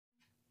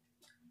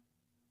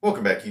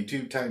Welcome back,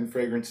 YouTube. Titan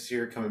Fragrances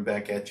here, coming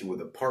back at you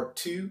with a part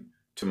 2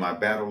 to my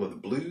Battle of the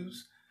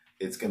Blues.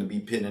 It's going to be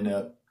pinning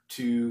up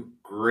two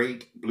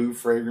great blue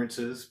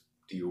fragrances,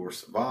 Dior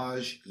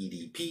Sauvage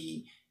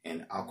EDP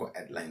and Aqua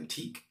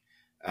Atlantiqve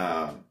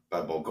by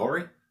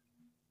bvlgari.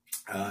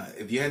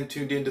 If you hadn't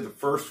tuned into the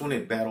first one,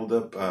 it battled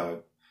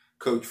up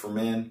Coach for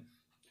Men,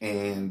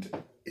 and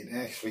it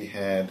actually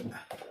had,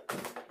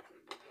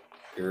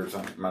 here's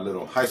my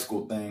little high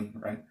school thing,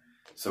 right?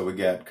 So we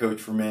got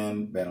Coach for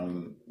Men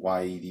battling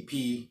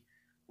YEDP.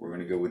 We're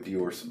going to go with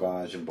Dior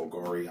Sauvage and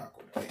bvlgari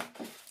Aqua.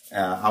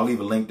 I'll leave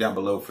a link down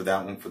below for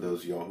that one for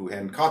those of y'all who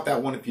hadn't caught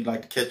that one if you'd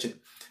like to catch it.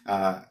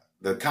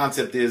 The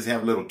concept is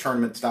have a little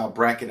tournament style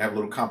bracket, have a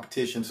little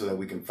competition so that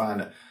we can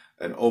find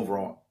an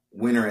overall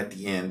winner at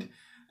the end.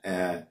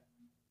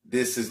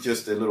 This is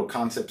just a little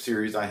concept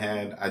series I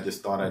had. I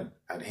just thought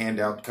I'd hand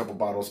out a couple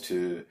bottles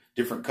to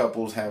different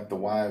couples, have the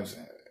wives,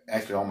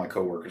 actually all my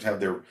coworkers, have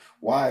their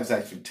wives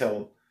actually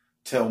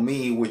tell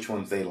me which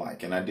ones they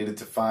like. And I did it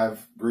to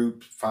 5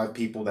 groups, 5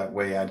 people. That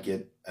way I'd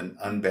get an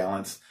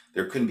unbalanced.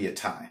 There couldn't be a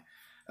tie.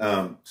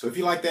 So if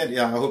you like that,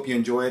 yeah, I hope you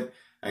enjoy it.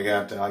 I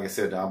got, like I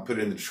said, I'll put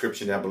it in the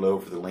description down below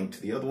for the link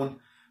to the other one.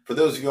 For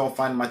those of y'all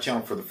finding my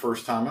channel for the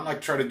first time, I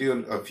like to try to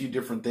do a few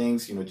different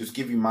things, just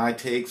give you my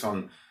takes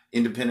on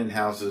independent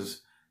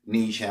houses,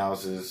 niche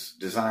houses,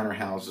 designer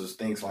houses,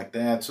 things like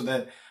that, so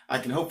that I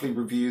can hopefully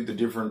review the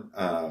different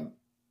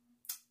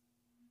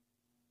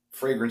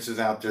fragrances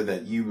out there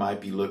that you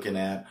might be looking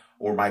at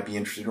or might be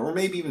interested in, or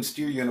maybe even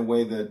steer you in a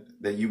way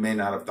that you may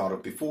not have thought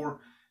of before.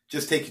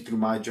 Just take you through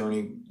my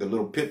journey, the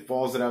little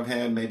pitfalls that I've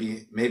had,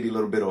 maybe a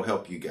little bit will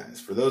help you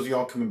guys. For those of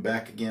y'all coming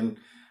back again,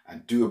 I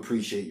do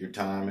appreciate your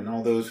time. And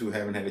all those who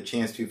haven't had a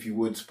chance to, if you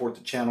would support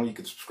the channel, you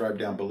can subscribe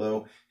down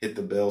below, hit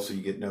the bell so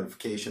you get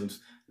notifications.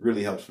 It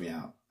really helps me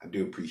out. I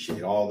do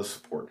appreciate all the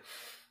support.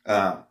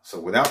 So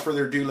without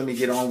further ado, let me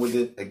get on with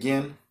it.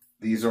 Again,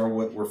 these are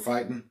what we're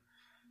fighting.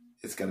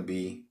 It's going to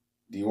be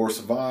Dior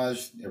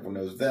Sauvage, everyone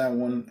knows that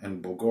one,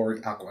 and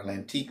bvlgari Aqua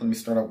Atlantiqve. Let me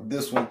start out with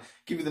this one.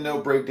 Give you the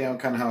note breakdown,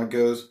 kind of how it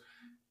goes.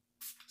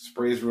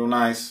 Sprays real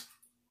nice.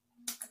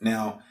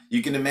 Now,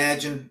 you can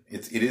imagine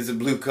it is a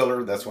blue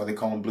color. That's why they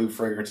call them blue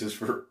fragrances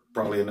for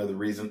probably another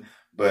reason.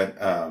 But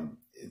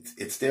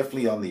it's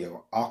definitely on the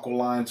aqua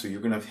line, so you're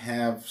going to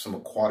have some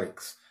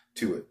aquatics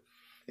to it.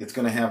 It's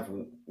going to have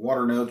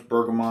water notes,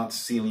 bergamot,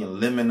 celia,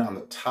 lemon on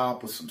the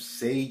top with some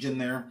sage in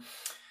there.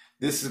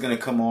 This is going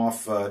to come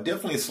off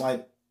definitely a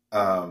slight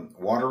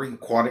watery,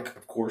 aquatic,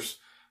 of course.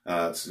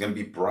 It's going to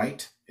be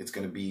bright. It's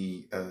going to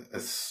be a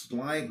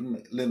slight,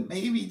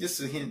 maybe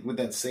just a hint with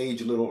that sage,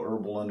 a little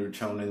herbal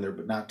undertone in there,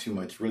 but not too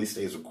much. Really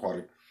stays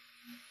aquatic.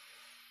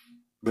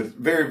 But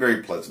very,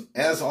 very pleasant,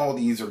 as all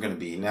these are going to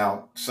be.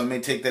 Now, some may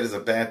take that as a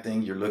bad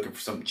thing. You're looking for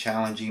something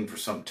challenging, for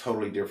something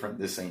totally different.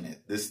 This ain't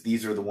it.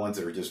 These are the ones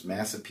that are just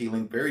mass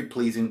appealing, very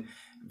pleasing,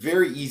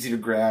 very easy to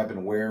grab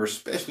and wear,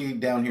 especially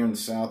down here in the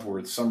South where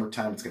it's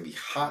summertime. It's going to be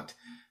hot.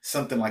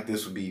 Something like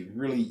this would be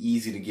really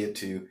easy to get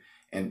to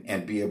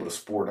and be able to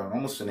sport on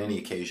almost on any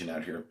occasion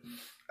out here.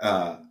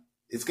 The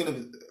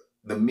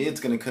mid's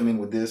gonna come in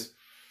with this.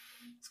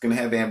 It's gonna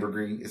have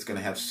ambergris. It's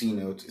gonna have C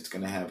notes. It's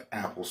gonna have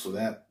apple. So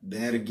that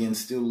again,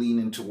 still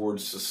leaning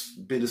towards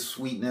a bit of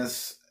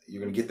sweetness.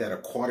 You're gonna get that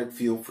aquatic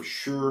feel for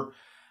sure.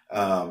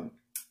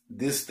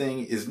 This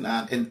thing is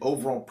not an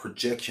overall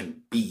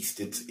projection beast.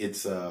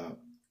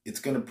 It's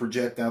going to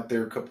project out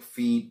there a couple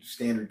feet,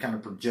 standard kind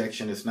of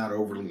projection. It's not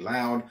overly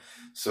loud,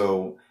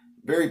 so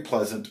very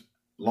pleasant.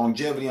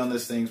 Longevity on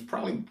this thing's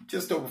probably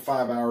just over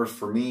 5 hours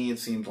for me. It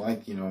seems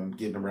like, I'm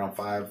getting around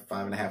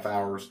 5.5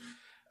 hours.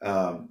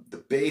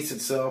 The base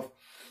itself,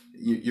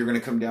 you're going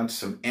to come down to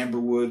some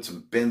amberwood,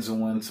 some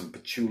benzoin, some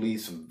patchouli,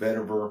 some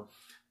vetiver,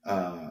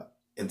 and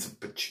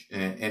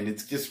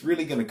it's just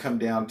really going to come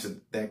down to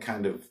that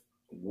kind of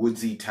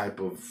woodsy type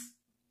of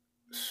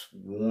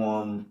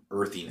warm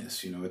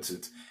earthiness.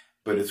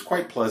 But it's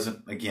quite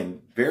pleasant.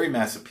 Again, very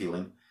mass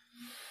appealing.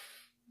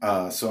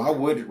 So I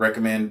would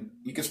recommend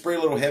you can spray a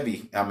little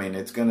heavy. I mean,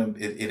 it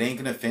ain't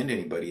gonna offend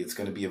anybody. It's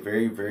gonna be a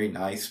very, very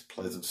nice,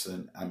 pleasant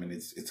scent. I mean,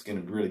 it's gonna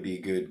really be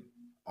a good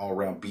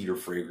all-around beater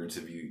fragrance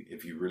if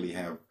you really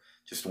have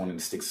just wanting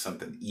to stick to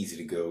something easy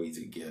to go,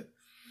 easy to get.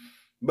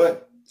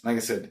 But like I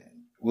said,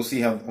 we'll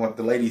see what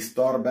the ladies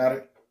thought about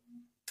it.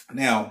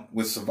 Now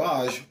with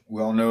Sauvage,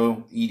 we all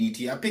know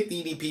EDT. I picked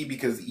the EDP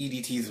because the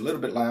EDT is a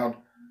little bit loud,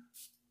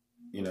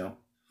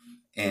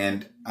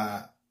 and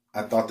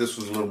I thought this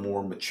was a little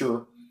more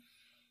mature.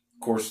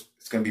 Of course,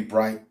 it's going to be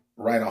bright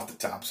right off the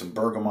top. Some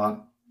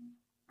bergamot.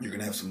 You're going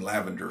to have some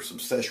lavender, some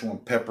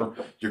Szechuan pepper.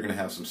 You're going to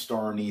have some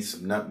star anise,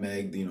 some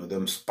nutmeg.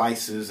 Them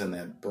spices, and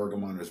that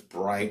bergamot is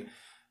bright.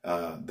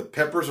 The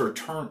peppers are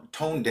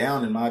toned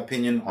down, in my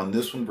opinion, on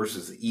this one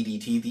versus the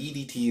EDT. The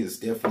EDT is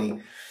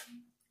definitely,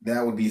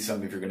 that would be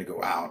something if you're going to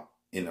go out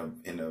in a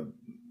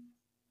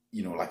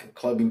like a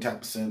clubbing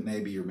type of scent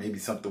maybe, or maybe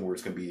something where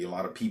it's going to be a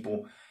lot of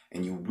people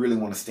and you really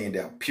want to stand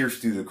out, pierce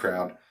through the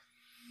crowd.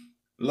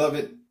 Love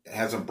it. It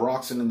has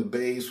ambroxan in the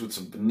base with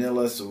some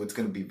vanilla, so it's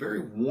going to be very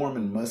warm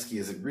and musky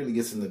as it really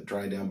gets in the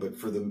dry down. But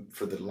for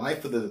the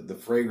life of the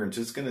fragrance,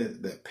 it's gonna,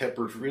 that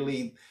pepper's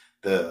really,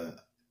 and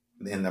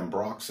the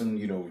ambroxan,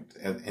 you know,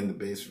 in the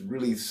base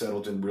really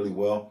settled in really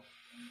well.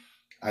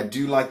 I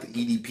do like the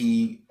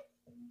EDP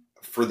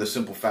for the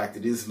simple fact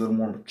it is a little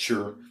more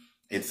mature.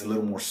 It's a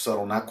little more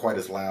subtle, not quite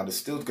as loud. It's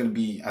still going to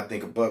be, I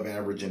think, above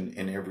average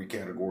in every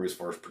category as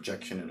far as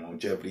projection and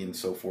longevity and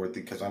so forth,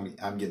 because I'm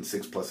getting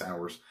 6+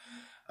 hours.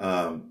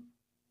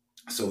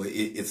 So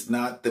it's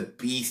not the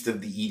beast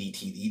of the EDT.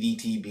 The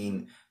EDT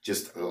being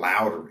just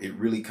louder, it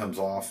really comes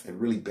off, it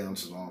really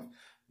bounces off.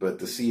 But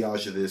the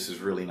sillage of this is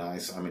really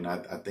nice. I mean, I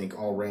think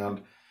all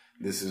around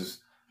this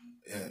is,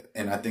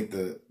 and I think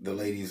the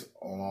ladies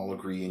all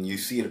agree, and you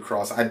see it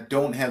across. I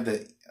don't have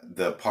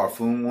the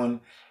Parfum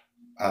one.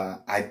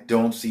 I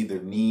don't see the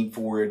need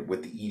for it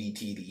with the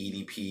EDT,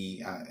 the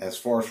EDP. As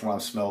far as what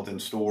I've smelled in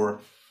store,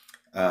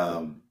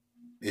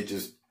 it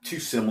just too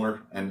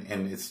similar, and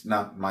it's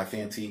not my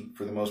fancy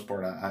for the most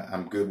part.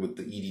 I'm good with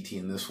the EDT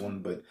in this one,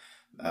 but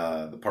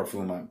the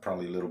Parfum, I'm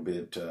probably a little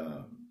bit.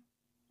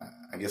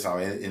 I guess I'll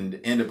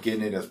end up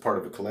getting it as part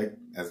of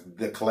as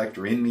the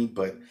collector in me,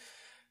 but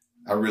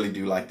I really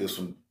do like this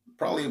one.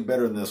 Probably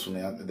better than this one.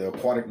 The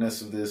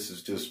aquaticness of this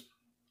is just,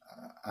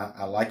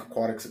 I like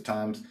aquatics at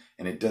times,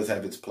 and it does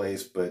have its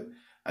place, but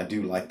I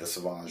do like the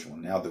Sauvage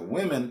one. Now, the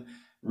women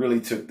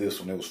really took this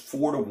one. It was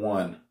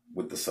 4-1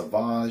 with the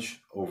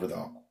Sauvage over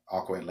the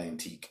aqua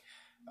Atlantiqve.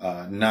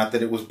 Not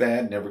that it was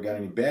bad, never got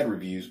any bad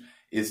reviews.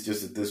 It's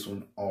just that this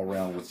one all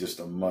around was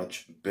just a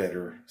much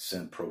better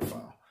scent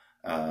profile.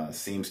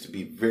 Seems to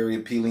be very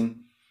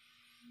appealing.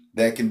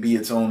 That can be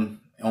its own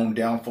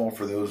downfall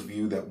for those of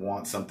you that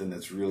want something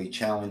that's really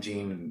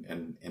challenging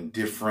and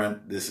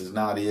different. This is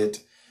not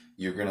it.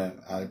 You're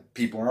gonna,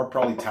 people are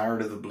probably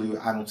tired of the blue.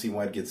 I don't see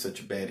why it gets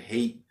such a bad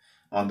hate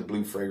on the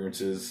blue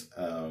fragrances.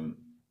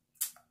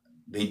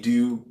 They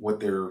do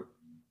what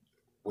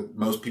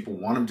most people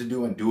want them to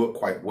do, and do it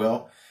quite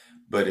well.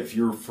 But if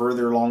you're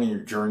further along in your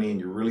journey and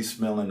you're really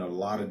smelling a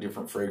lot of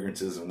different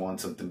fragrances and want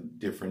something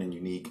different and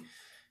unique,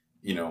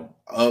 you know,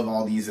 of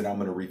all these that I'm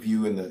going to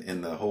review in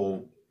the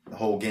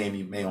whole game,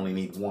 you may only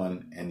need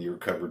one, and you're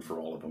covered for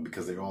all of them,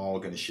 because they're all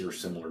going to share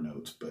similar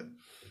notes. But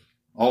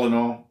all in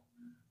all,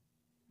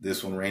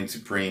 this one reigns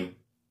supreme.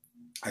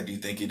 I do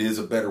think it is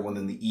a better one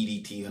than the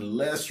EDT,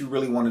 unless you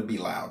really want to be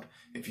loud.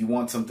 If you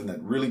want something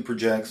that really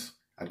projects,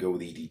 I'd go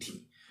with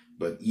EDT.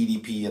 But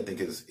EDP, I think,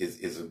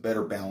 is a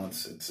better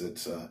balance.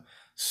 It's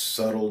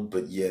subtle,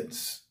 but yet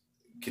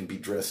can be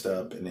dressed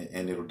up, and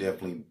it'll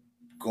definitely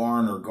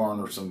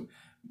garner some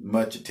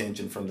much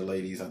attention from the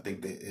ladies. I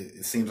think that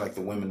it seems like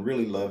the women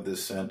really love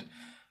this scent.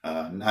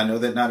 I know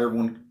that not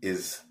everyone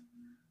is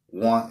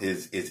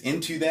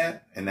into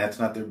that, and that's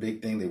not their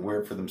big thing. They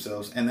wear it for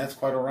themselves, and that's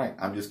quite all right.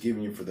 I'm just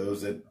giving you, for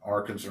those that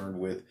are concerned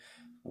with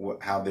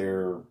how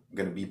they're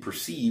going to be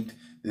perceived,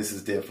 this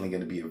is definitely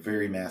going to be a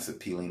very mass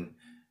appealing,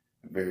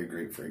 very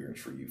great fragrance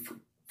for you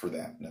for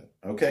that.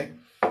 Okay,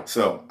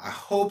 so I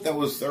hope that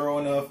was thorough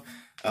enough.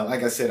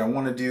 Like I said, I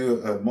want to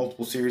do a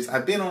multiple series.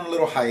 I've been on a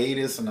little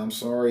hiatus, and I'm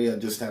sorry. I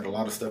just had a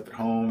lot of stuff at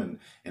home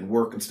and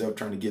work and stuff,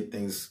 trying to get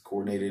things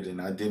coordinated,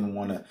 and I didn't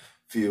want to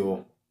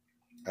feel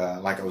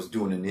like I was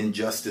doing an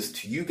injustice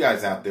to you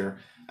guys out there,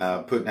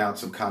 putting out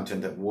some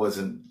content that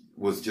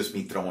was just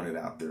me throwing it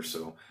out there.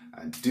 So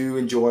I do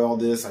enjoy all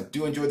this. I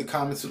do enjoy the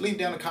comments. So leave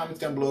down the comments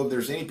down below if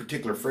there's any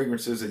particular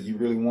fragrances that you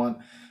really want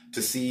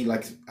to see,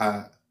 like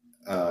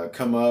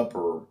come up,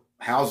 or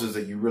houses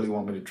that you really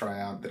want me to try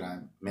out that I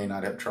may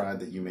not have tried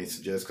that you may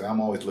suggest, because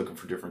I'm always looking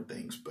for different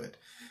things. But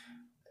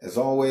as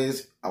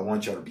always, I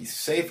want y'all to be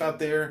safe out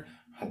there,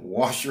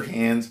 wash your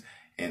hands,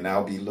 and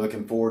I'll be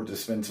looking forward to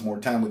spending some more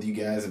time with you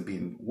guys and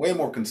being way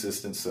more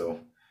consistent.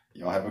 So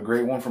y'all have a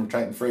great one from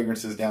Titan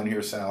Fragrances down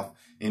here south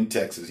in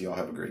Texas. Y'all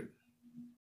have a great